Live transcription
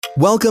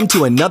Welcome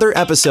to another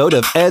episode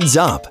of Eds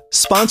Up,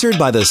 sponsored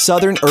by the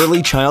Southern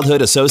Early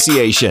Childhood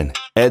Association.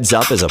 Eds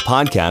Up is a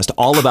podcast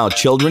all about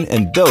children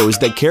and those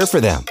that care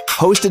for them.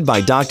 Hosted by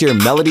Dr.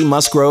 Melody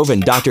Musgrove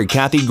and Dr.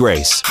 Kathy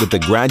Grace with the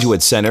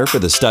Graduate Center for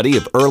the Study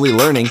of Early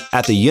Learning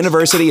at the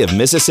University of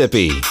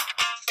Mississippi.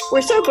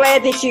 We're so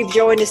glad that you've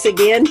joined us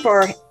again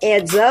for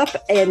Eds Up,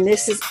 and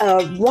this is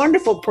a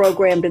wonderful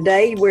program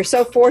today. We're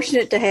so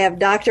fortunate to have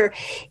Dr.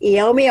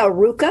 Iomi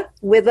Aruka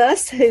with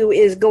us, who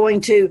is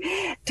going to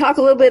talk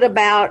a little bit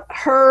about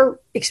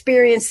her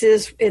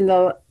experiences in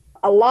a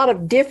lot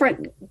of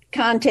different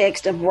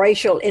contexts of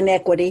racial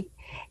inequity,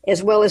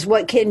 as well as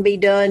what can be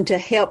done to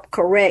help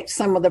correct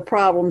some of the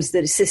problems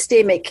that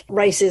systemic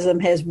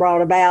racism has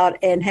brought about,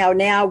 and how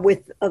now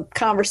with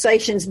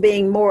conversations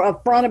being more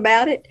upfront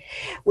about it,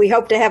 we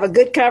hope to have a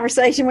good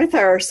conversation with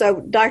her.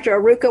 So Dr.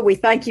 Aruka, we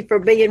thank you for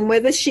being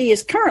with us. She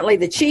is currently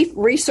the Chief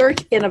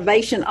Research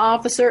Innovation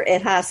Officer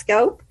at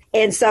HighScope.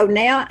 And so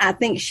now I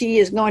think she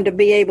is going to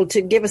be able to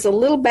give us a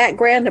little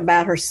background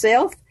about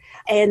herself,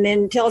 and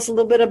then tell us a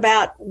little bit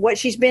about what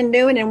she's been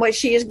doing and what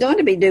she is going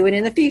to be doing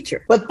in the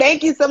future. Well,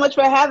 thank you so much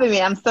for having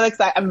me. I'm so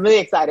excited. I'm really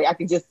excited. I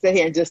can just sit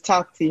here and just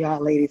talk to y'all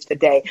ladies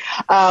today.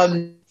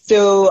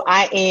 So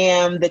I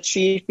am the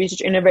Chief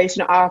Research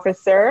Innovation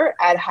Officer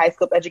at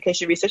HighScope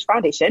Education Research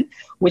Foundation,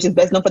 which is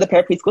best known for the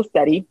Preschool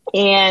Study.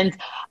 And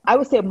I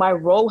would say my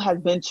role has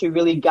been to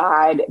really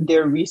guide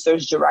their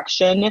research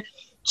direction,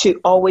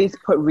 to always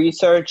put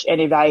research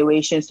and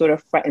evaluation sort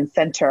of front and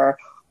center,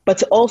 but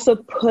to also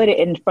put it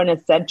in front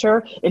and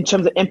center in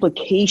terms of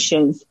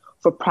implications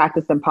for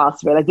practice and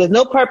policy. Right? Like, there's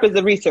no purpose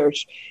of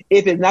research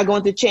if it's not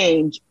going to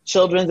change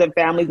children's and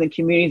families and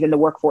communities and the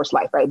workforce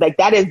life, right? Like,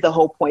 that is the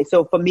whole point.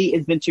 So for me,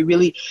 it's been to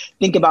really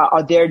think about,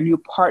 are there new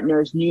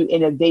partners, new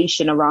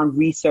innovation around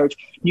research,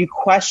 new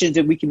questions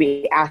that we can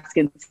be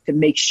asking to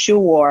make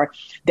sure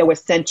that we're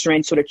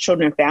centering sort of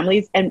children and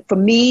families. And for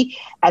me,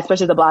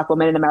 especially as a Black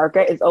woman in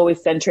America, it's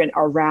always centering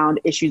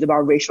around issues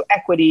about racial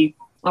equity,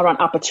 around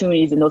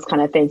opportunities and those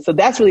kind of things. So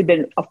that's really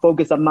been a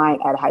focus of mine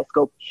at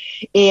HighScope.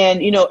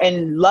 And,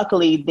 and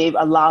luckily they've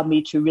allowed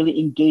me to really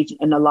engage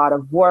in a lot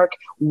of work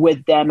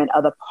with them and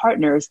other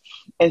partners.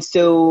 And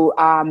so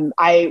while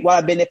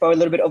I've been there for a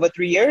little bit over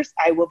 3 years,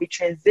 I will be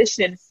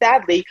transitioning,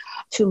 sadly,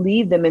 to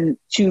leave them and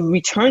to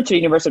return to the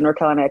University of North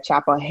Carolina at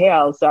Chapel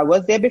Hill. So I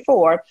was there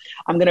before.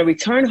 I'm going to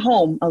return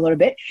home a little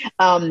bit,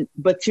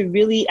 but to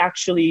really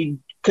actually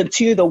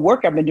continue the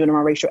work I've been doing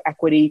around racial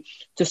equity,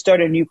 to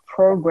start a new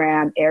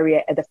program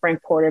area at the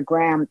Frank Porter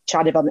Graham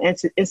Child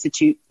Development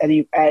Institute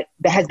that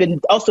has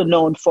been also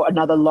known for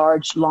another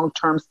large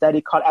long-term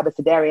study called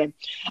Abecedarian.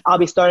 I'll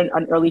be starting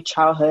an early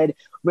childhood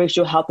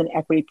racial health and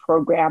equity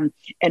program,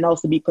 and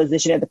also be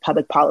positioned as a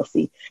public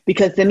policy.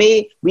 Because to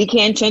me, we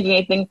can't change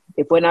anything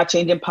if we're not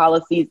changing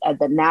policies at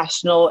the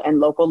national and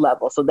local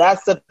level. So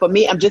for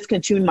me, I'm just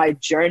continuing my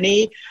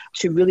journey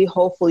to really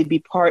hopefully be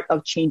part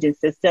of changing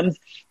systems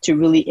to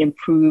really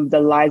improve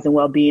the lives and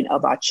well-being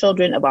of our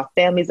children, of our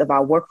families, of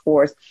our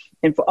workforce,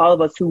 and for all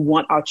of us who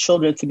want our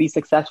children to be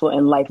successful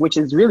in life, which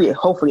is really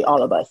hopefully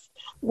all of us.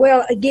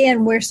 Well,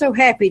 again, we're so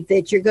happy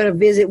that you're going to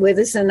visit with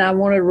us. And I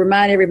want to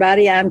remind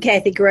everybody, I'm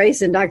Kathy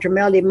Grace, and Dr.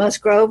 Melody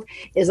Musgrove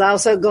is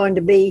also going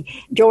to be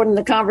joining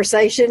the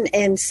conversation.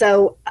 And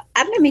so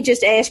let me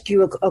just ask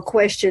you a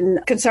question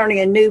concerning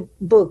a new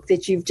book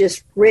that you've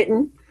just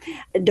written,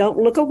 Don't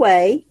Look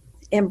Away: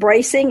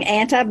 Embracing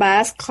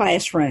Anti-Bias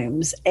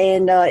Classrooms.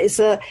 And it's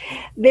a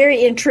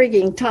very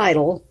intriguing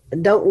title,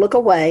 Don't Look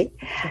Away.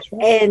 That's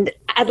right. And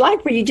I'd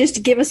like for you just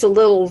to give us a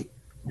little,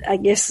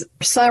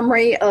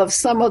 summary of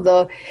some of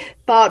the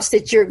thoughts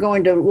that you're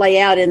going to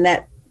lay out in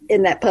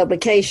that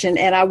publication.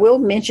 And I will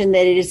mention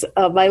that it is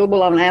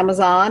available on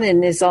Amazon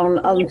and is on,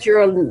 I'm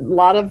sure, a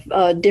lot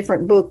of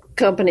different book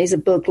companies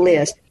and book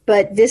lists.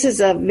 But this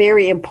is a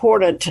very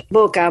important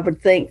book, I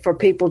would think, for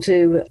people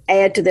to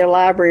add to their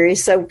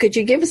libraries. So could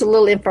you give us a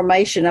little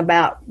information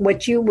about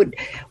what you would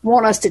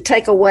want us to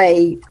take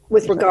away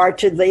with regard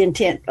to the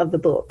intent of the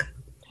book?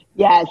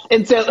 Yes.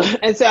 And so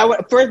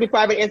first, before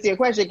I answer your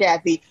question,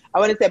 Kathy, I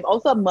want to say I'm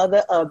also a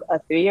mother of a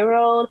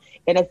 3-year-old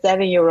and a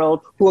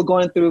 7-year-old who are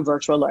going through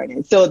virtual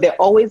learning. So they're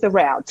always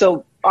around.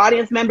 So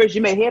audience members,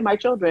 you may hear my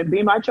children,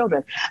 be my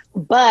children.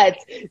 But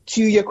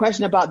to your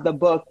question about the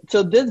book,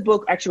 so this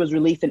book actually was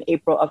released in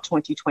April of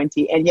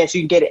 2020. And yes,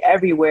 you can get it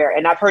everywhere.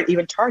 And I've heard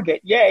even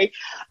Target, yay.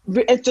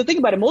 And so think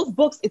about it, most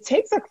books, it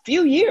takes a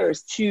few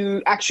years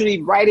to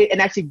actually write it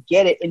and actually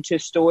get it into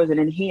stores and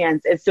in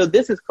hands. And so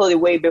this is clearly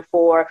way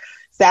before,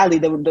 sadly,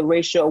 the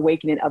racial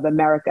awakening of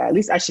America. At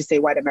least I should say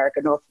white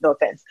America, no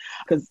offense,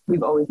 because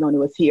we've always known it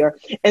was here.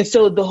 And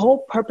so the whole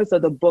purpose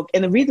of the book,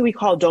 and the reason we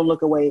call it Don't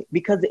Look Away,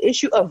 because the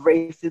issue of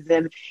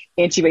racism,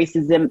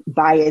 anti-racism,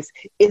 bias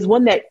is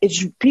one that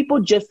is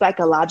people just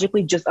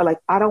psychologically just are like,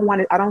 I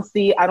don't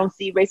see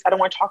race, I don't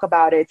want to talk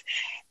about it.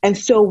 And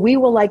so we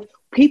were like,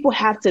 people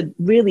have to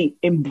really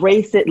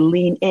embrace it,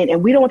 lean in.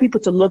 And we don't want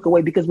people to look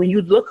away, because when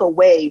you look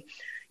away,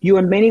 you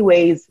in many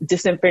ways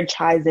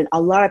disenfranchising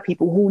a lot of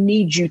people who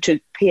need you to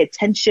pay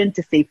attention,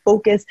 to stay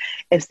focused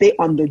and stay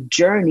on the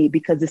journey,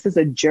 because this is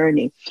a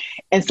journey.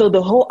 And so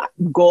the whole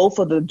goal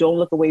for the Don't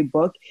Look Away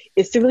book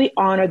is to really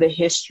honor the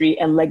history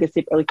and legacy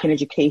of early care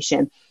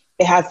education.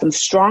 It has some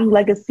strong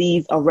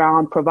legacies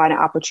around providing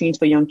opportunities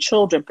for young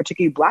children,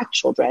 particularly Black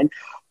children,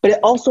 but it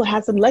also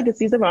has some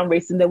legacies around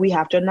racism that we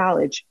have to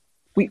acknowledge.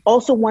 We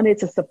also wanted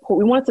to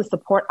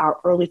support our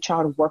early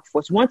childhood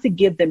workforce. We wanted to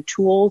give them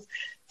tools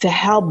to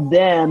help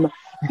them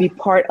be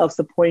part of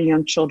supporting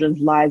young children's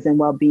lives and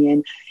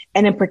well-being.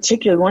 And in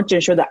particular, we want to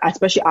ensure that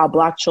especially our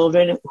Black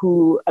children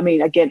who,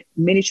 again,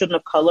 many children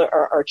of color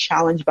are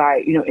challenged by,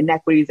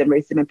 inequities and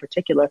racism in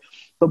particular,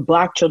 but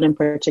Black children in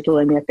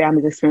particular and their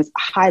families experience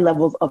high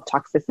levels of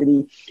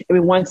toxicity. And we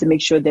wanted to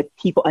make sure that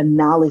people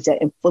acknowledge that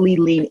and fully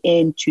lean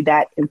into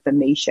that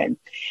information.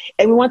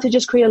 And we want to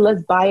just create a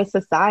less biased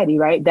society,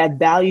 right, that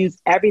values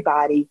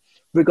everybody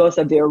regardless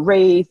of their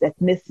race,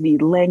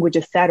 ethnicity, language,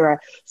 etc.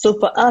 So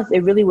for us,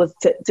 it really was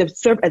to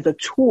serve as a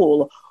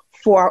tool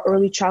for our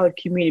early childhood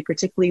community,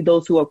 particularly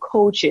those who are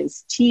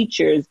coaches,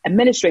 teachers,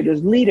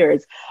 administrators,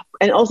 leaders,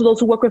 and also those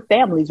who work with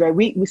families,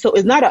 right? So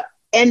it's not an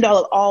end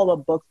all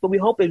of books, but we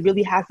hope it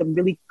really has some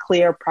really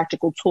clear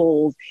practical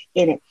tools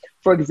in it.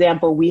 For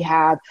example, we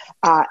have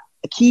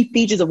key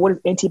features of what is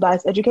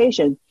anti-bias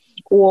education,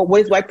 or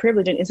what is white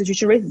privilege and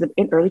institutional racism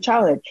in early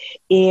childhood,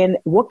 and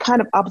what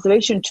kind of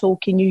observation tool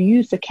can you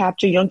use to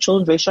capture young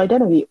children's racial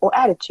identity or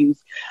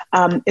attitudes.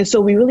 And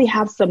so we really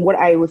have some, what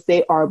I would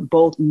say are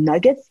both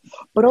nuggets,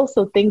 but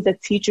also things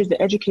that teachers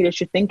and educators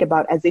should think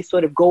about as they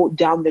sort of go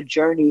down the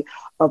journey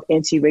of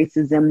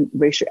anti-racism,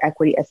 racial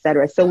equity, et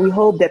cetera. So we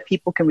hope that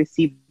people can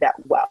receive that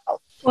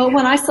well. Well,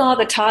 when I saw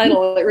the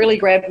title, it really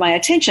grabbed my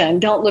attention,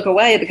 Don't Look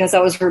Away, because I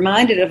was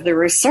reminded of the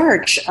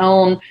research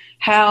on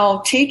how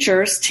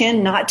teachers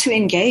tend not to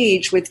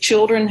engage with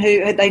children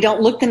who they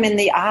don't look them in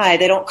the eye.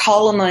 They don't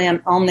call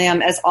on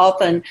them as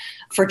often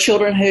for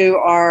children who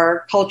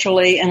are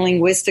culturally and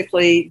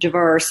linguistically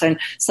diverse. And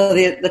so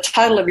the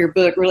title of your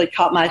book really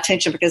caught my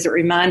attention because it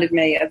reminded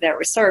me of that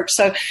research.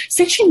 So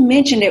since you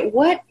mentioned it,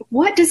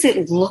 what does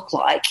it look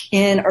like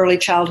in early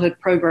childhood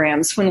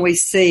programs when we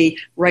see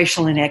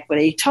racial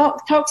inequity?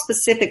 Talk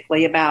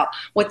specifically about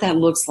what that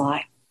looks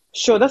like.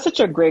 Sure. That's such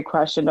a great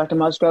question, Dr.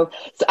 Musgrove.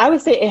 So I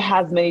would say it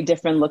has many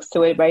different looks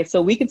to it, right? So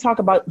we can talk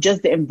about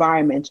just the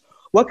environment.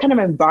 What kind of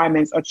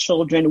environments are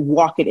children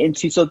walking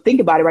into? So think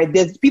about it, right?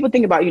 There's people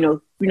think about,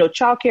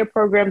 childcare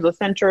programs or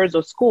centers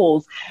or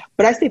schools.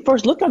 But I say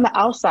first, look on the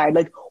outside.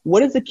 Like,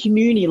 what is the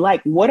community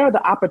like? What are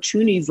the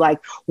opportunities like?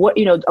 What,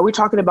 are we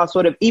talking about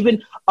sort of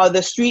even are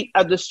the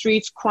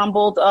streets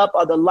crumbled up?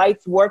 Are the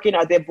lights working?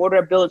 Are there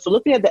border buildings? So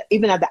looking at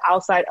even at the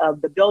outside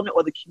of the building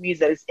or the communities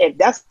that it's in,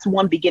 that's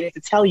one beginning to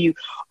tell you,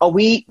 are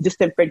we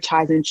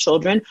disenfranchising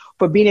children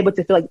for being able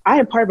to feel like I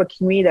am part of a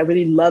community that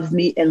really loves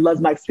me and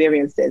loves my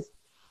experiences?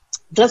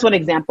 Just one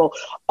example.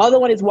 Other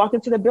one is walk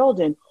into the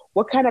building.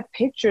 What kind of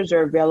pictures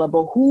are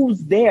available?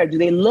 Who's there? Do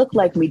they look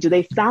like me? Do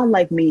they sound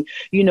like me?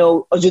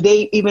 Or are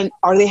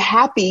they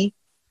happy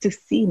to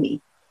see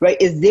me? Right?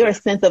 Is there a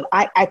sense of,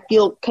 I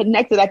feel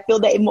connected. I feel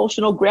that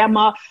emotional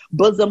grandma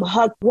bosom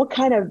hug. What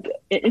kind of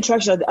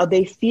interaction are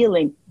they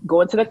feeling? Go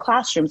into the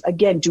classrooms.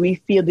 Again, do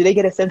they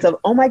get a sense of,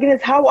 oh my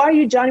goodness, how are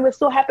you, Johnny? We're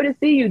so happy to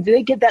see you. Do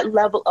they get that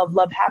level of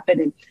love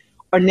happening?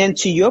 And then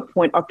to your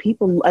point,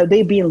 are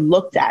they being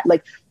looked at?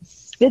 Like,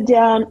 sit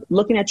down,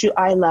 looking at you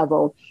eye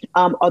level.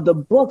 Are the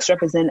books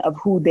representative of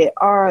who they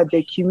are,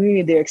 their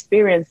community, their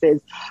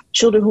experiences,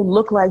 children who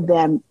look like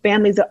them,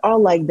 families that are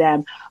like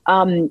them?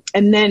 And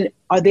then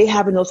are they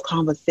having those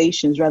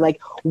conversations, right?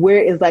 Like,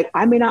 where is like,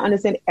 I may not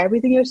understand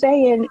everything you're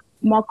saying,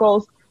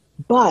 Marcos,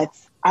 but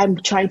I'm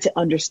trying to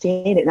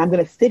understand it. And I'm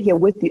going to sit here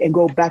with you and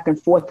go back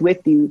and forth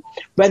with you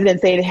rather than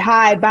saying,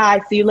 hi, bye,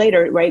 see you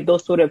later, right?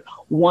 Those sort of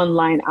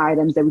one-line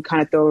items that we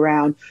kind of throw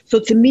around. So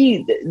to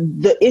me,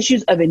 the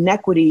issues of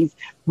inequities,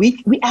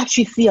 we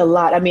actually see a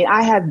lot. I mean,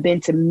 I have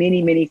been to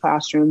many, many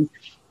classrooms.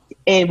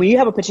 And when you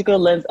have a particular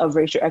lens of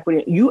racial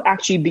equity, you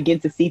actually begin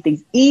to see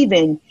things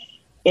even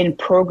in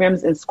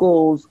programs and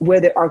schools where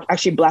there are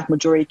actually Black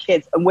majority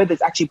kids and where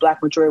there's actually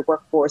Black majority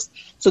workforce.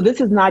 So this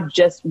is not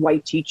just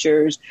white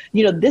teachers,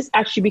 this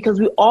actually,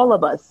 because all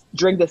of us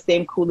drink the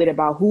same Kool-Aid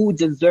about who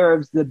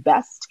deserves the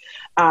best.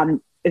 And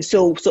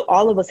so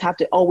all of us have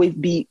to always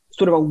be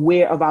sort of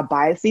aware of our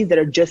biases that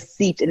are just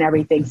seeped in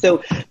everything.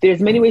 So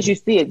there's many ways you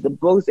see it, the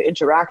books, the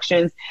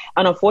interactions.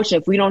 And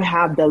unfortunately, if we don't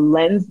have the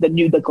lens,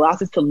 the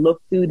glasses to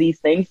look through these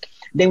things,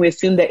 then we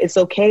assume that it's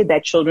okay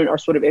that children are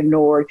sort of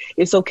ignored.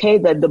 It's okay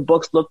that the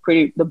books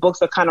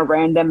are kind of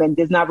random and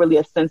there's not really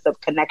a sense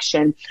of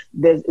connection.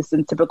 It's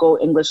in typical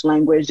English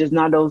language. There's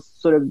not those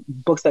sort of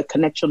books that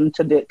connect children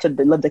to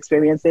the lived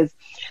experiences.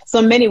 So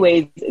in many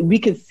ways, we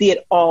can see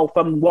it all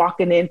from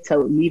walking in to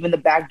leaving the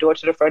back door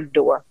to the front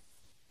door.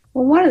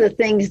 Well, one of the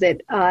things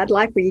that I'd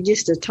like for you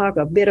just to talk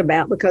a bit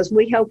about, because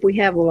we hope we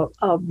have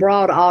a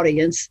broad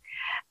audience,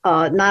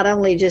 not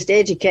only just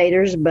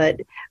educators,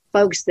 but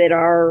folks that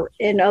are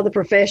in other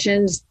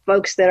professions,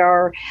 folks that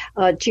are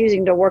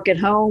choosing to work at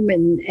home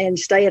and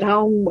stay at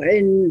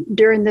home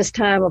during this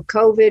time of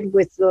COVID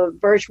with the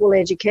virtual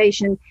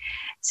education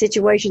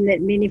situation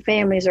that many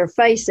families are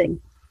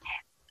facing.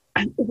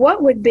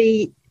 What would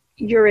be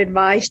your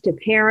advice to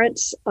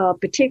parents,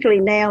 particularly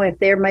now if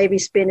they're maybe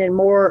spending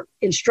more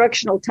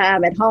instructional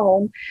time at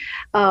home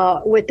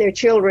with their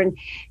children,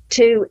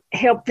 to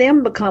help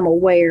them become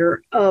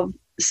aware of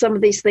some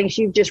of these things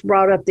you've just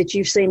brought up that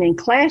you've seen in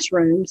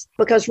classrooms?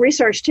 Because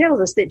research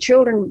tells us that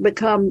children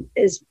become,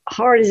 as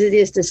hard as it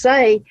is to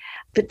say,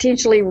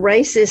 potentially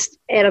racist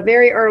at a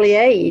very early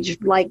age,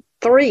 like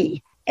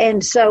 3.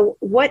 And so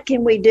what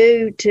can we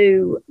do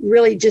to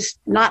really just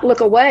not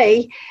look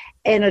away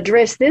and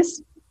address this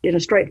in a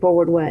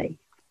straightforward way?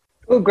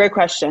 Oh, great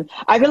question.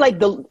 I feel like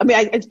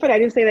it's funny, I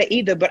didn't say that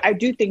either, but I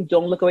do think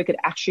don't look away could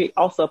actually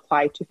also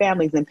apply to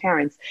families and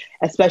parents,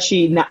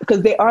 especially not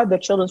because they are the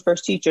children's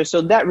first teachers.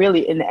 So that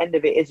really, in the end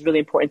of it, is really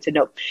important to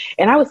note.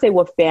 And I would say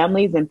what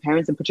families and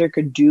parents in particular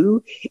could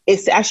do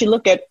is to actually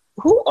look at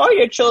who are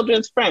your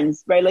children's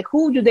friends, right? Like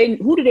who do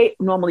they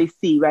normally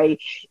see, right?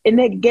 And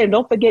then again,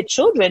 don't forget,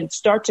 children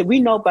we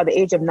know by the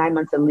age of 9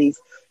 months at least,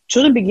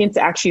 children begin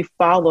to actually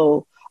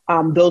follow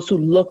those who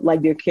look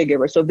like their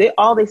caregiver. So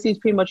all they see is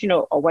pretty much,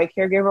 a white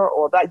caregiver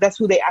or black. That's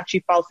who they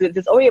actually follow. So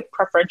there's always a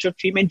preferential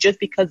treatment just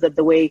because of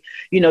the way,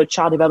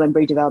 child development,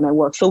 brain development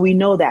works. So we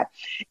know that.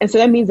 And so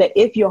that means that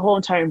if your whole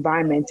entire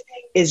environment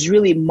is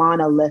really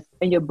monolith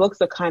and your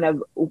books are kind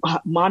of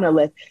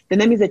monolith, then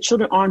that means that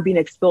children aren't being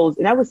exposed.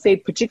 And I would say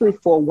particularly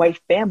for white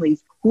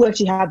families who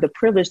actually have the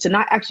privilege to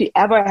not actually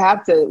ever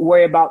have to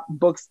worry about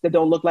books that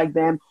don't look like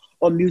them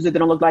or music that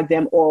don't look like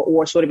them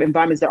or sort of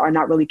environments that are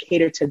not really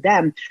catered to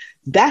them.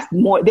 That's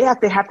more, they have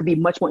to be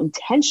much more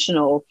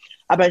intentional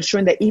about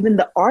ensuring that even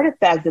the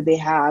artifacts that they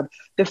have,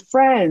 the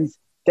friends,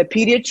 the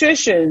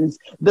pediatricians,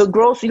 the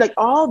grocery,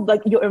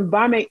 your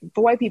environment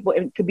for white people,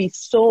 it could be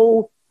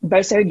so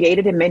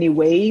segregated in many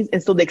ways.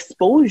 And so the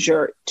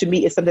exposure to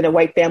me is something that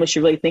white families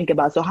should really think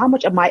about. So how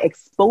much am I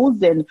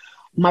exposing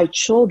my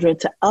children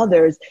to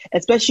others,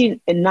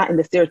 especially and not in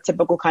the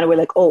stereotypical kind of way,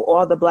 like, oh,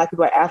 all the Black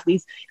people are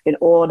athletes and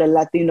all the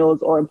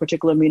Latinos or in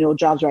particular menial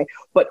jobs, right?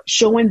 But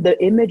showing the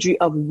imagery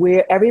of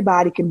where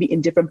everybody can be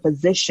in different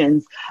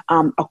positions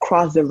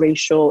across the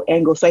racial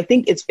angle. So I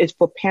think it's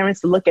for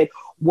parents to look at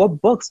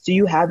what books do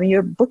you have in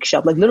your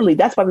bookshelf? Like literally,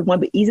 that's probably one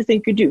of the easiest things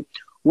you could do.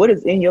 What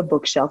is in your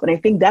bookshelf? And I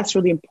think that's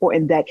really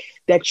important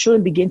that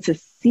children begin to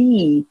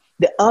see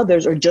the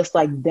others are just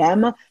like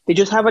them. They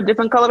just have a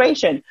different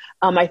coloration.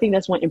 I think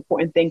that's one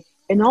important thing.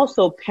 And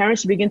also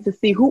parents begin to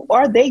see who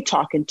are they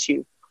talking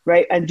to,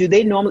 right? And do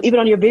they normally,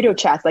 even on your video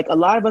chats, like a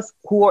lot of us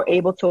who are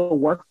able to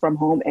work from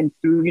home and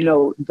through,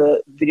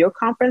 the video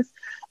conference,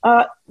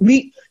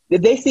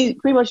 they see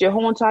pretty much your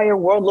whole entire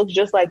world looks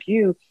just like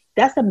you.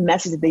 That's the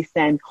message that they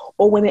send.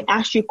 Or when they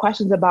ask you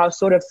questions about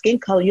sort of skin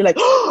color, you're like,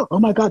 oh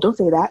my God, don't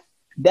say that.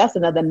 That's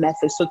another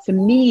message. So to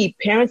me,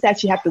 parents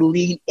actually have to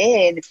lean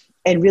in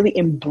and really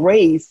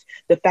embrace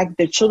the fact that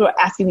their children are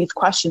asking these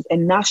questions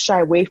and not shy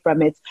away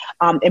from it.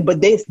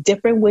 But there's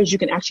different ways you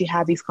can actually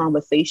have these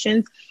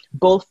conversations,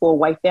 both for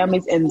white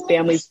families and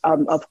families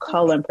of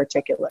color in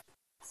particular.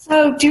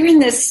 So during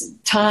this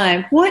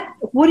time, what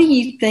do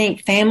you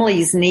think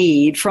families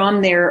need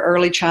from their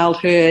early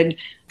childhood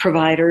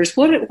providers?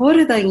 What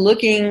are they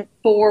looking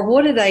for?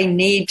 What do they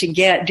need to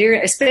get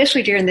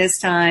especially during this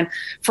time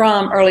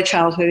from early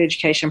childhood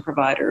education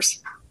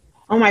providers?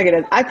 Oh my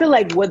goodness. I feel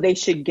like what they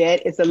should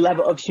get is a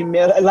level of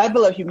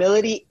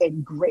humility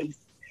and grace.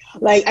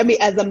 Like, I mean,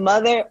 as a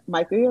mother,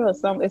 Michael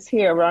is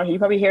here around here. You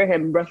probably hear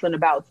him rustling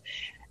about.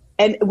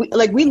 And we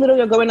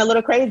literally are going a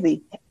little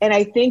crazy. And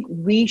I think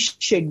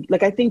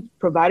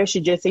providers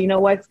should just say, you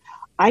know what?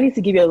 I need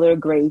to give you a little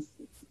grace.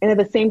 And at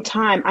the same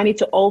time, I need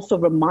to also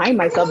remind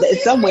myself that in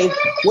some ways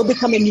we're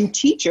becoming new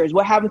teachers.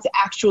 We're having to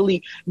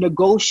actually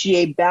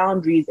negotiate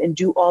boundaries and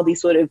do all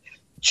these sort of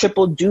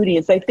triple duty.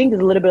 And so I think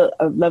there's a little bit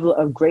of level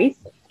of grace.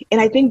 And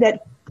I think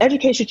that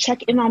education should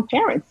check in on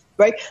parents,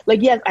 right?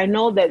 Like, yes, I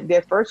know that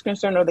their first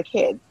concern are the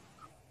kids,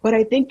 but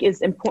I think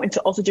it's important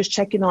to also just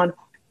check in on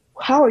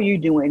how are you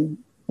doing?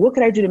 What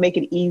can I do to make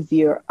it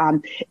easier?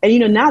 And,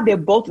 now they're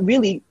both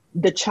really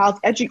the child's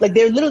like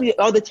they're literally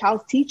all the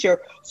child's teacher.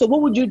 So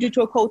what would you do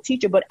to a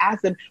co-teacher but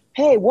ask them,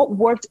 hey, what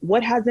worked?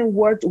 What hasn't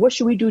worked? What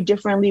should we do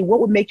differently? What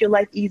would make your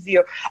life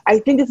easier? I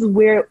think this is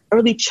where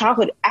early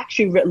childhood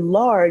actually writ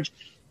large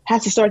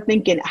has to start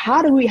thinking,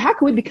 how can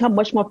we become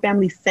much more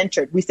family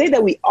centered? We say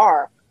that we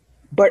are,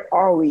 but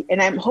are we? And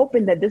I'm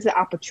hoping that this is an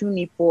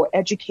opportunity for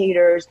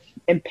educators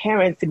and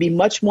parents to be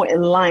much more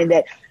in line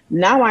that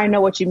now I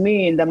know what you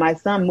mean, that my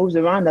son moves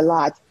around a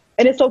lot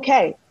and it's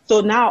okay. So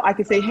now I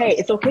can say, hey,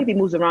 it's okay if he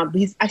moves around, but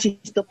he's actually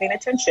still paying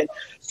attention.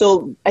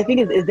 So I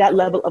think it's that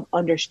level of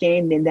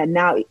understanding that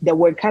now that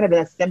we're kind of in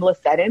a similar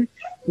setting,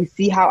 we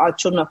see how our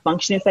children are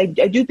functioning. So I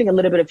do think a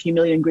little bit of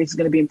humility and grace is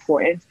going to be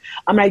important.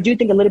 I do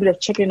think a little bit of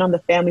checking in on the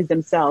families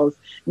themselves,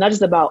 not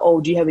just about,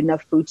 oh, do you have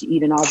enough food to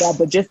eat and all that,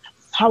 but just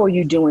how are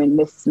you doing,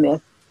 Miss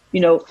Smith?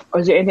 or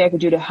is there anything I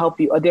could do to help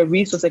you? Are there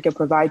resources I can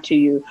provide to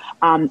you?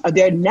 Are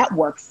there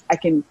networks I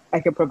can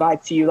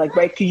provide to you? Like,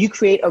 right, can you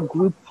create a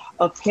group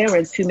of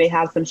parents who may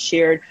have some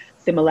shared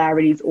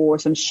similarities or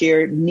some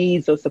shared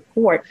needs or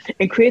support,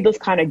 and create those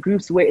kind of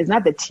groups where it's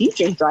not the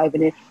teachers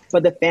driving it,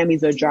 but the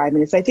families are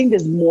driving it. So I think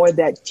there's more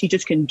that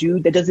teachers can do.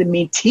 That doesn't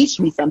mean teach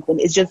me something.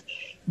 It's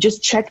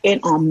just check in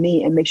on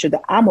me and make sure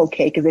that I'm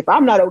okay. Because if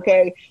I'm not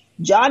okay,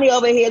 Johnny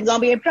over here is going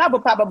to be in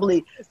trouble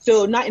probably.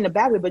 So not in a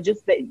bad way, but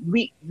just that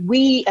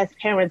we as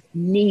parents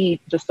need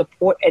the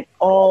support at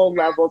all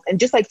levels. And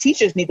just like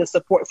teachers need the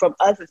support from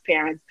us as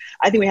parents,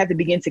 I think we have to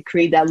begin to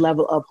create that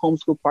level of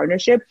homeschool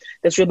partnership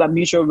that's really about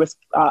mutual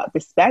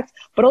respect,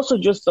 but also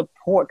just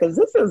support, because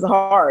this is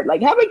hard.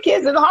 Like, having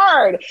kids is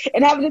hard,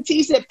 and having to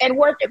teach them and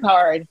work is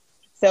hard.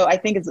 So I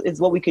think it's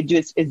what we could do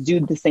is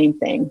do the same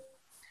thing.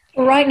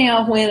 Right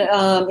now, when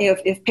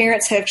if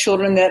parents have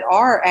children that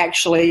are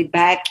actually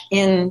back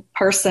in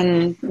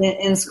person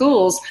in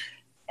schools,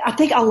 I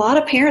think a lot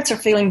of parents are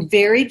feeling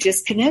very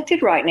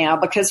disconnected right now,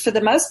 because for the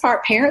most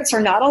part, parents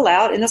are not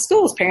allowed in the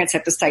schools. Parents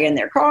have to stay in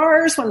their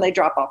cars when they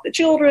drop off the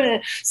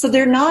children. So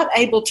they're not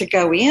able to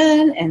go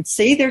in and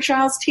see their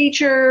child's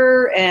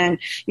teacher and,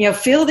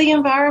 feel the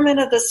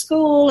environment of the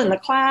school and the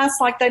class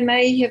like they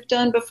may have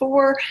done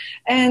before.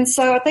 And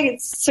so I think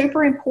it's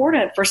super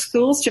important for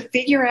schools to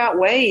figure out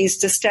ways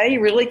to stay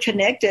really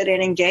connected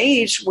and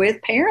engaged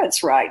with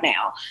parents right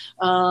now.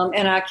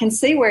 And I can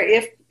see where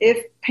if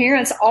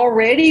parents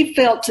already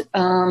felt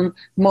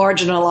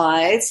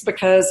marginalized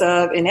because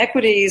of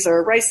inequities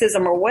or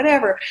racism or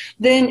whatever,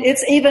 then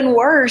it's even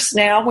worse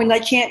now when they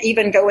can't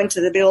even go into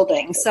the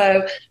building.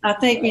 So I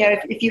think,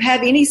 if you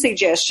have any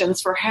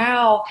suggestions for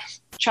how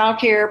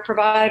childcare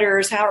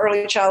providers, how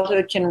early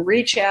childhood can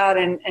reach out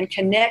and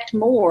connect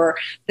more,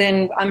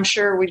 then I'm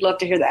sure we'd love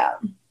to hear that.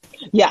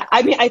 Yeah,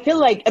 I feel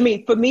like,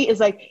 for me, it's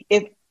like,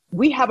 if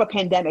we have a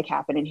pandemic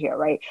happening here,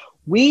 right?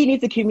 We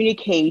need to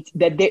communicate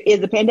that there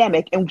is a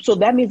pandemic. And so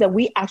that means that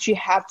we actually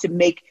have to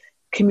make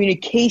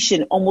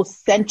communication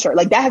almost central.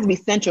 Like, that has to be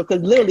central,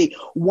 because literally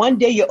one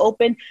day you're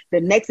open, the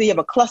next day you have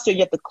a cluster, you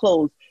have to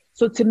close.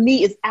 So to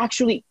me, it's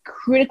actually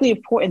critically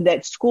important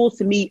that schools,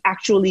 to me,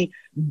 actually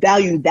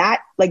value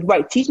that. Like,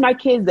 right, teach my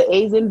kids the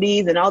A's and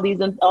B's and all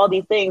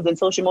these things and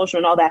social emotional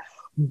and all that.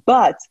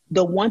 But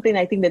the one thing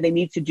I think that they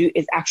need to do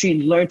is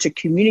actually learn to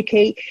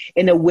communicate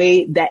in a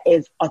way that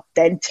is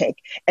authentic,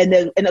 and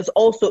it's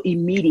also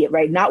immediate,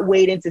 right? Not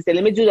waiting to say,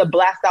 let me do the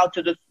blast out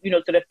to the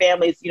to the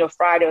families,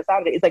 Friday or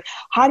Saturday. It's like,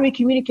 how do we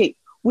communicate?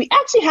 We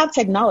actually have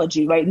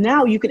technology right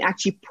now. You can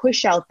actually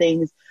push out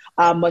things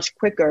much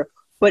quicker.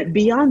 But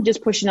beyond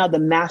just pushing out the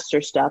master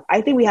stuff,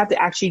 I think we have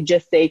to actually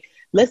just say,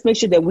 let's make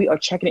sure that we are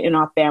checking in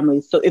on our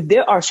families. So if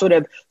there are sort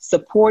of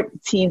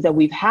support teams that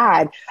we've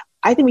had,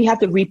 I think we have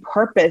to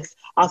repurpose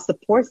our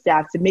support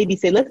staff to maybe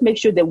say, let's make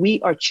sure that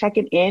we are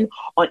checking in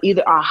on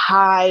either our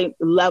high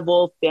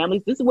level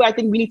families. This is where I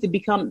think we need to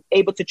become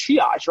able to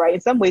triage, right? In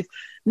some ways,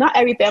 not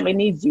every family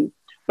needs you.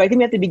 But I think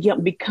we have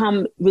to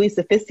become really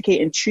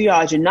sophisticated in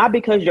triage, and not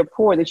because you're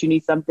poor that you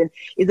need something,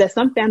 is that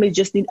some families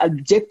just need a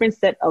different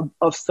set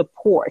of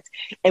support.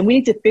 And we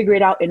need to figure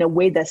it out in a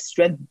way that's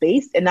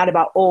strength-based and not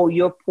about, oh,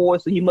 you're poor,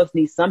 so you must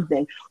need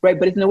something, right?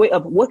 But it's in a way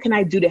of, what can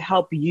I do to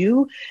help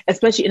you,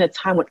 especially in a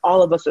time when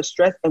all of us are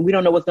stressed and we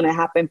don't know what's going to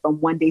happen from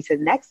one day to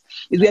the next.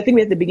 I think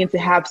we have to begin to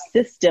have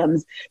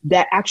systems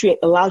that actually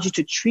allows you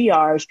to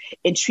triage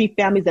and treat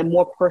families in a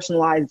more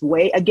personalized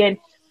way. Again,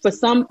 for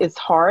some, it's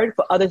hard.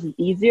 For others, it's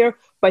easier.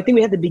 But I think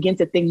we have to begin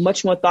to think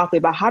much more thoughtfully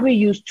about how do we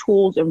use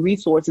tools and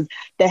resources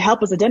that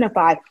help us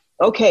identify,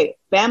 okay,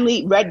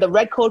 the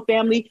red code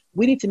family,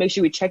 we need to make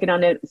sure we check in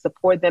on them,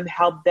 support them,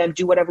 help them,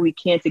 do whatever we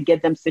can to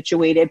get them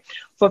situated.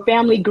 For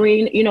family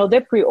green,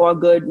 they're pretty all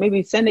good.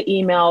 Maybe send an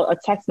email, a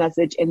text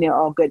message, and they're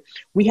all good.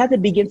 We have to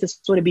begin to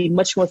sort of be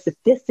much more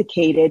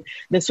sophisticated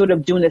than sort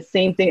of doing the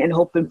same thing and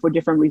hoping for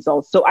different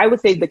results. So I would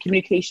say the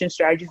communication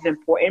strategy is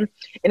important.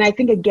 And I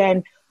think,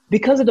 again,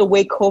 because of the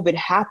way COVID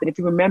happened, if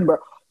you remember,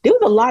 there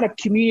was a lot of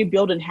community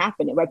building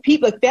happening, right?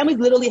 Families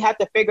literally had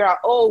to figure out,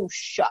 oh,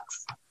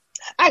 shucks,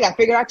 I got to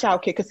figure out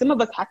childcare, because some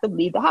of us have to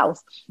leave the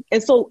house.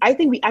 And so I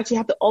think we actually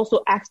have to also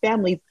ask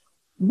families,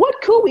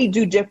 what could we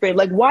do different?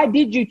 Like, why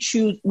did you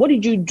choose? What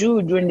did you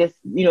do during this,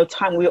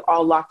 time we were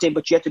all locked in,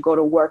 but you had to go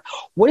to work?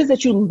 What is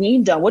it you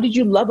leaned on? What did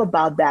you love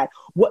about that?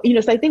 So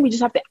I think we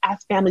just have to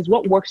ask families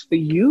what works for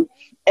you,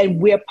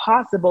 and where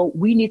possible,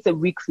 we need to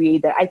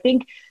recreate that. I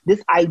think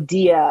this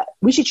idea,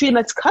 we should treat them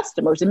as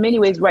customers in many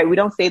ways, right? We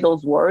don't say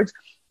those words,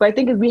 but I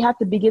think we have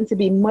to begin to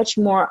be much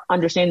more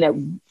understanding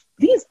that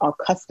these are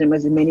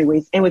customers in many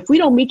ways. And if we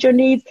don't meet your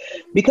needs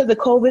because of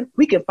COVID,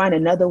 we can find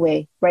another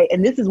way, right?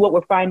 And this is what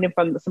we're finding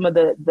from some of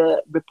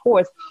the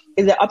reports,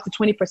 is that up to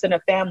 20%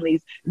 of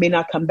families may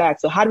not come back.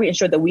 So how do we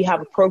ensure that we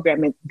have a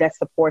program that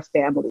supports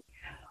families?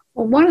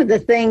 Well, one of the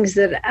things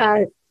that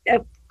I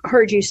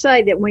heard you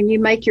say, that when you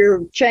make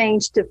your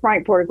change to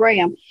Frank Porter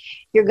Graham,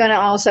 you're going to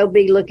also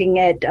be looking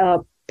at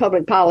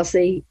public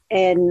policy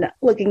and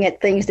looking at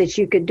things that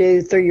you could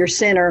do through your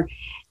center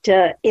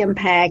to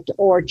impact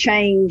or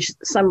change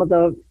some of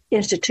the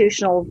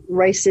institutional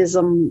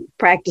racism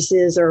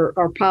practices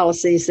or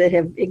policies that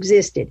have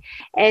existed.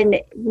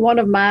 And one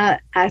of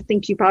I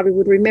think you probably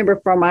would remember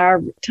from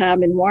our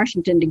time in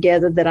Washington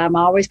together that I'm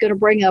always going to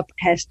bring up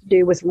has to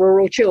do with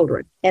rural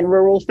children and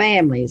rural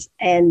families.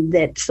 And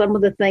that some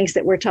of the things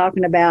that we're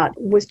talking about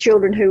with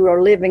children who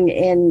are living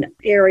in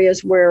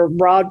areas where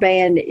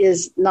broadband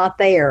is not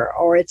there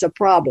or it's a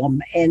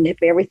problem. And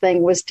if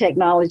everything was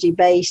technology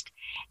based,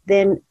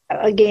 then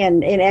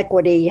again,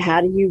 inequity,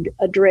 how do you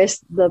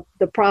address the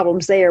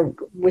problems there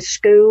with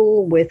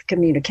school, with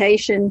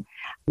communication,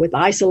 with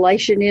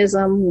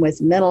isolationism,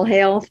 with mental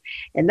health?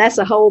 And that's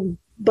a whole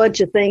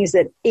bunch of things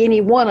that any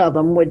one of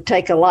them would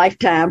take a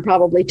lifetime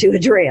probably to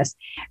address.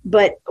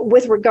 But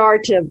with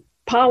regard to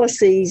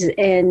policies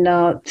and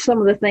some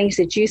of the things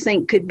that you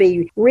think could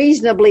be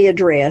reasonably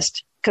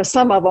addressed, because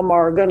some of them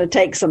are going to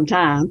take some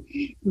time.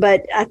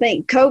 But I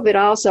think COVID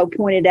also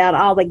pointed out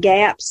all the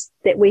gaps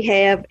that we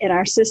have in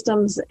our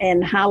systems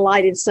and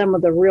highlighted some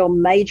of the real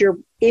major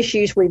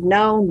issues we've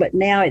known, but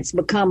now it's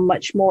become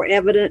much more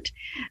evident,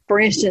 for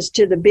instance,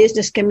 to the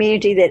business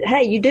community that,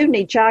 hey, you do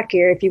need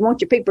childcare. If you want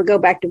your people to go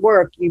back to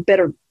work, you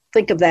better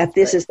think of that.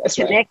 This is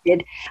connected.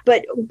 Right.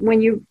 But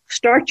when you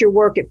start your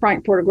work at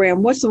Frank Porter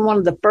Graham, what's one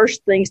of the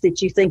first things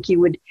that you think you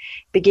would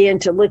begin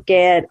to look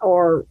at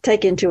or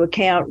take into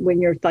account when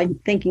you're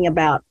thinking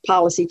about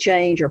policy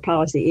change or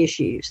policy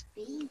issues?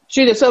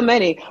 Sure, there's so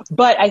many,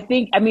 but I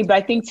think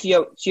to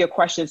your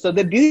question. So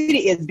the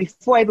beauty is,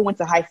 before I even went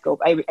to high school,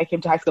 I came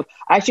to high school.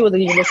 I actually was at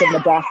the University of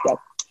Nebraska.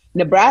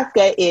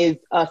 Nebraska is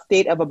a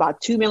state of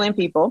about 2 million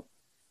people.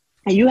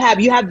 And you have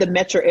the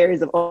metro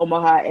areas of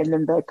Omaha and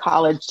then the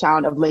college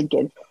town of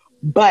Lincoln.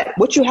 But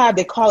what you have,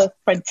 they call it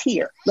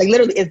frontier, like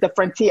literally is the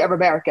frontier of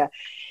America.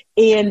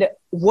 And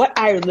what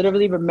I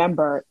literally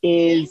remember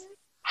is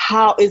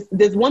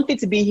there's one thing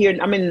to be here,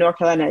 and I'm in North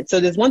Carolina. So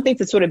there's one thing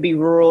to sort of be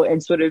rural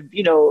and sort of,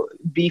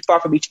 be far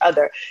from each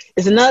other.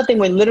 There's another thing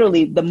when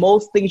literally the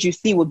most things you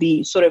see would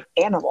be sort of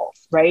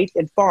animals, right?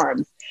 And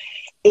farms.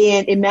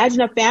 And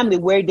imagine a family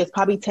where there's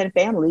probably 10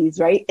 families,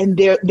 right? And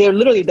they're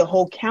literally the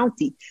whole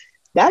county.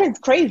 That is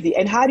crazy.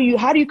 And how do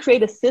you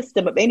create a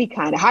system of any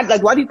kind?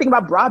 Why do you think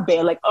about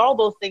broadband? Like all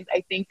those things,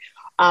 I think.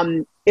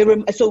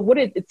 So what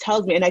it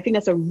tells me, and I think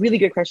that's a really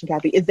good question,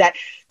 Kathy, is that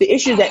the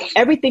issue is that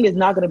everything is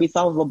not going to be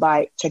solvable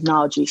by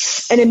technology.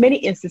 And in many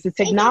instances,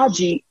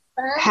 technology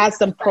has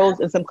some pros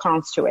and some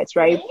cons to it,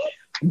 right?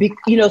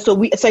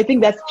 So I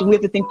think we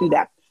have to think through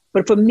that.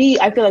 But for me,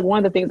 I feel like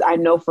one of the things I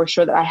know for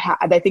sure that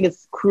I think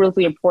is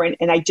crucially important,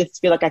 and I just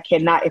feel like I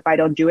cannot if I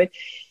don't do it,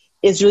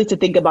 is really to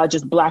think about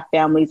just Black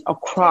families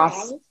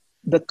across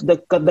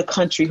the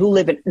country who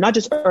live in not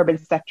just urban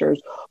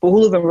sectors, but who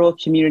live in rural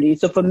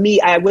communities. So for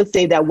me, I would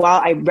say that while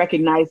I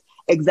recognize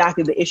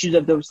exactly the issues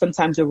of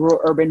sometimes the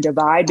rural-urban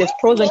divide, there's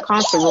pros and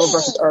cons to rural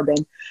versus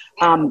urban.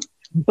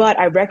 But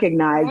I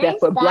recognize that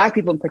for Black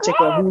people in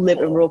particular who live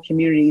in rural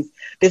communities,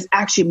 there's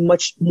actually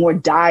much more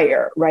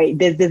dire, right?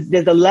 There's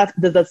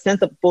a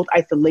sense of both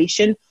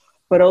isolation,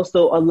 but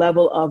also a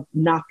level of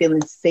not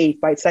feeling safe,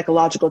 right?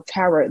 Psychological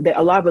terror that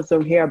a lot of us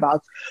don't hear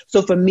about.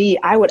 So for me,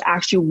 I would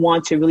actually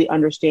want to really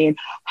understand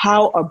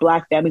how are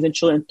Black families and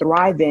children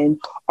thriving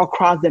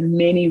across the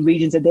many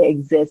regions that they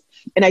exist.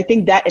 And I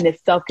think that in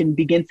itself can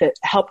begin to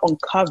help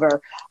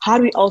uncover how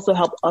do we also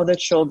help other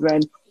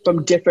children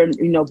from different,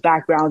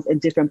 backgrounds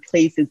and different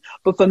places.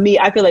 But for me,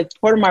 I feel like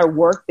part of my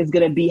work is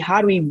going to be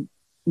how do we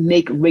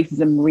make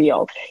racism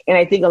real? And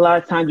I think a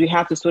lot of times we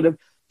have to sort of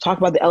talk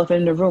about the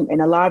elephant in the room.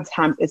 And a lot of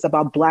times it's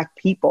about Black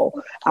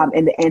people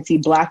and the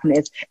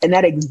anti-Blackness, and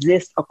that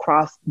exists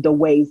across the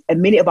ways.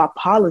 And many of our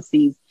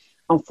policies,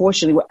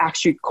 unfortunately, were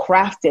actually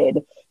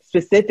crafted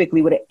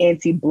specifically with an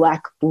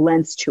anti-Black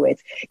lens to it.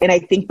 And I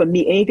think for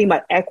me, anything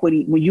about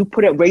equity, when you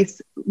put a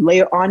race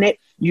layer on it,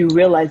 you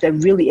realize that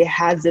really it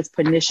has this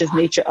pernicious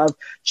nature of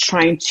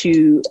trying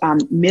to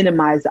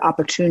minimize the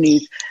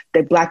opportunities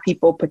that Black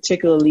people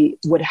particularly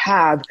would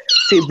have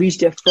to reach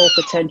their full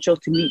potential,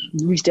 to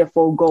reach their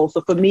full goals.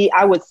 So for me,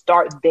 I would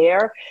start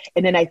there.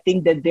 And then I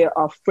think that there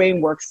are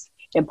frameworks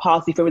and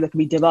policy frameworks that can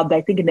be developed that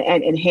I think in the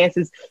end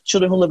enhances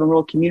children who live in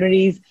rural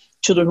communities,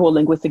 children who are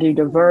linguistically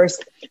diverse,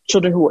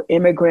 children who are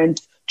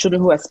immigrants,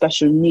 children who have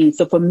special needs.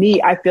 So for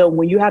me, I feel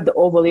when you have the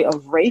overlay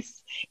of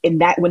race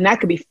and that when that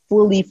could be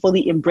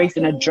fully embraced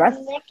and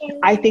addressed,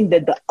 I think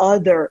that the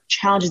other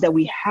challenges that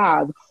we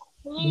have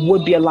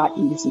would be a lot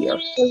easier.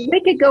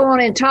 We could go on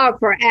and talk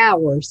for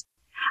hours.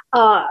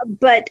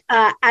 But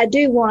I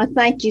do want to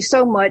thank you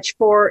so much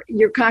for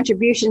your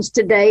contributions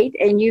to date.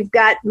 And you've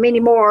got many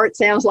more, it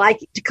sounds like,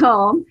 to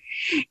come.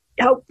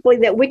 Hopefully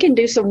that we can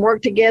do some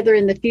work together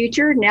in the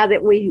future now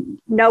that we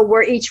know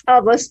where each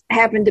of us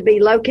happen to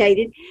be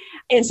located.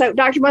 And so,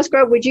 Dr.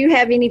 Musgrove, would you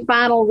have any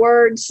final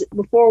words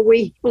before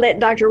we let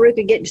Dr.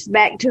 Ruka get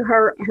back to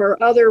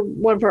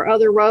one of her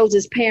other roles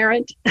as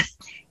parent?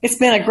 It's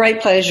been a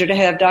great pleasure to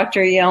have Dr.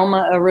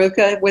 Yelma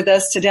Aruka with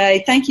us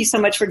today. Thank you so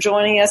much for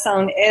joining us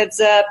on Eds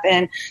Up,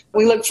 and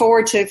we look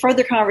forward to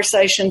further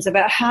conversations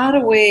about how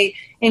do we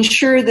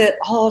ensure that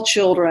all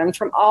children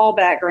from all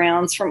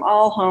backgrounds, from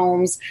all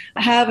homes,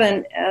 have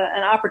an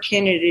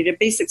opportunity to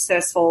be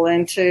successful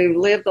and to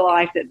live the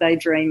life that they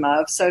dream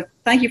of. So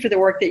thank you for the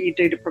work that you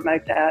do to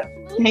promote that.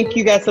 Thank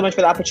you guys so much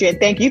for the opportunity.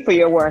 Thank you for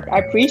your work. I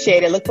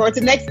appreciate it. Look forward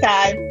to next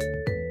time.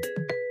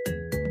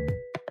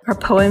 Our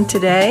poem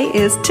today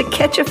is To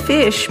Catch a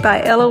Fish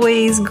by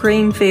Eloise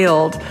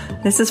Greenfield.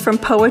 This is from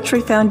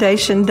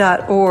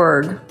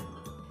poetryfoundation.org.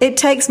 It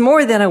takes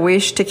more than a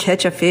wish to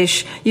catch a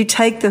fish. You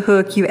take the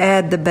hook, you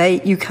add the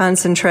bait, you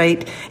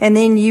concentrate, and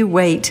then you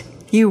wait,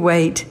 you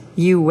wait,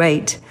 you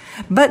wait.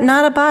 But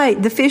not a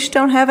bite. The fish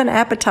don't have an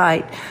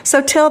appetite.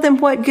 So tell them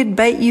what good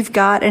bait you've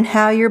got and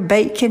how your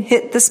bait can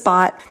hit the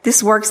spot.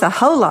 This works a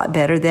whole lot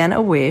better than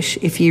a wish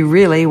if you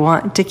really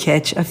want to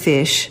catch a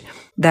fish.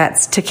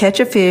 That's To Catch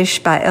a Fish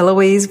by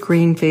Eloise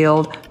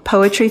Greenfield,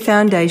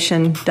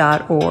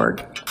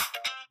 poetryfoundation.org.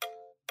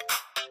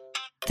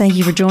 Thank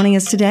you for joining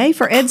us today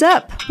for Eds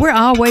Up. We're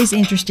always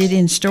interested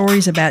in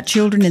stories about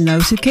children and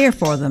those who care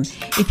for them.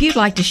 If you'd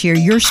like to share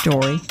your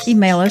story,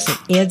 email us at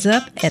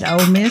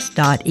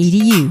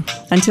edsup@olemiss.edu.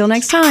 Until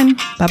next time,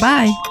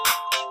 bye-bye.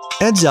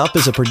 Eds Up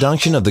is a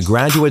production of the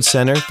Graduate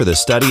Center for the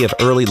Study of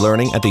Early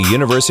Learning at the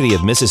University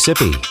of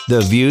Mississippi.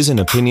 The views and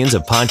opinions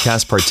of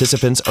podcast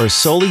participants are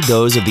solely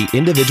those of the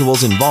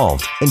individuals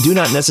involved and do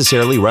not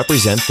necessarily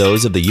represent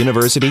those of the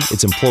university,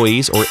 its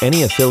employees, or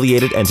any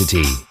affiliated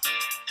entity.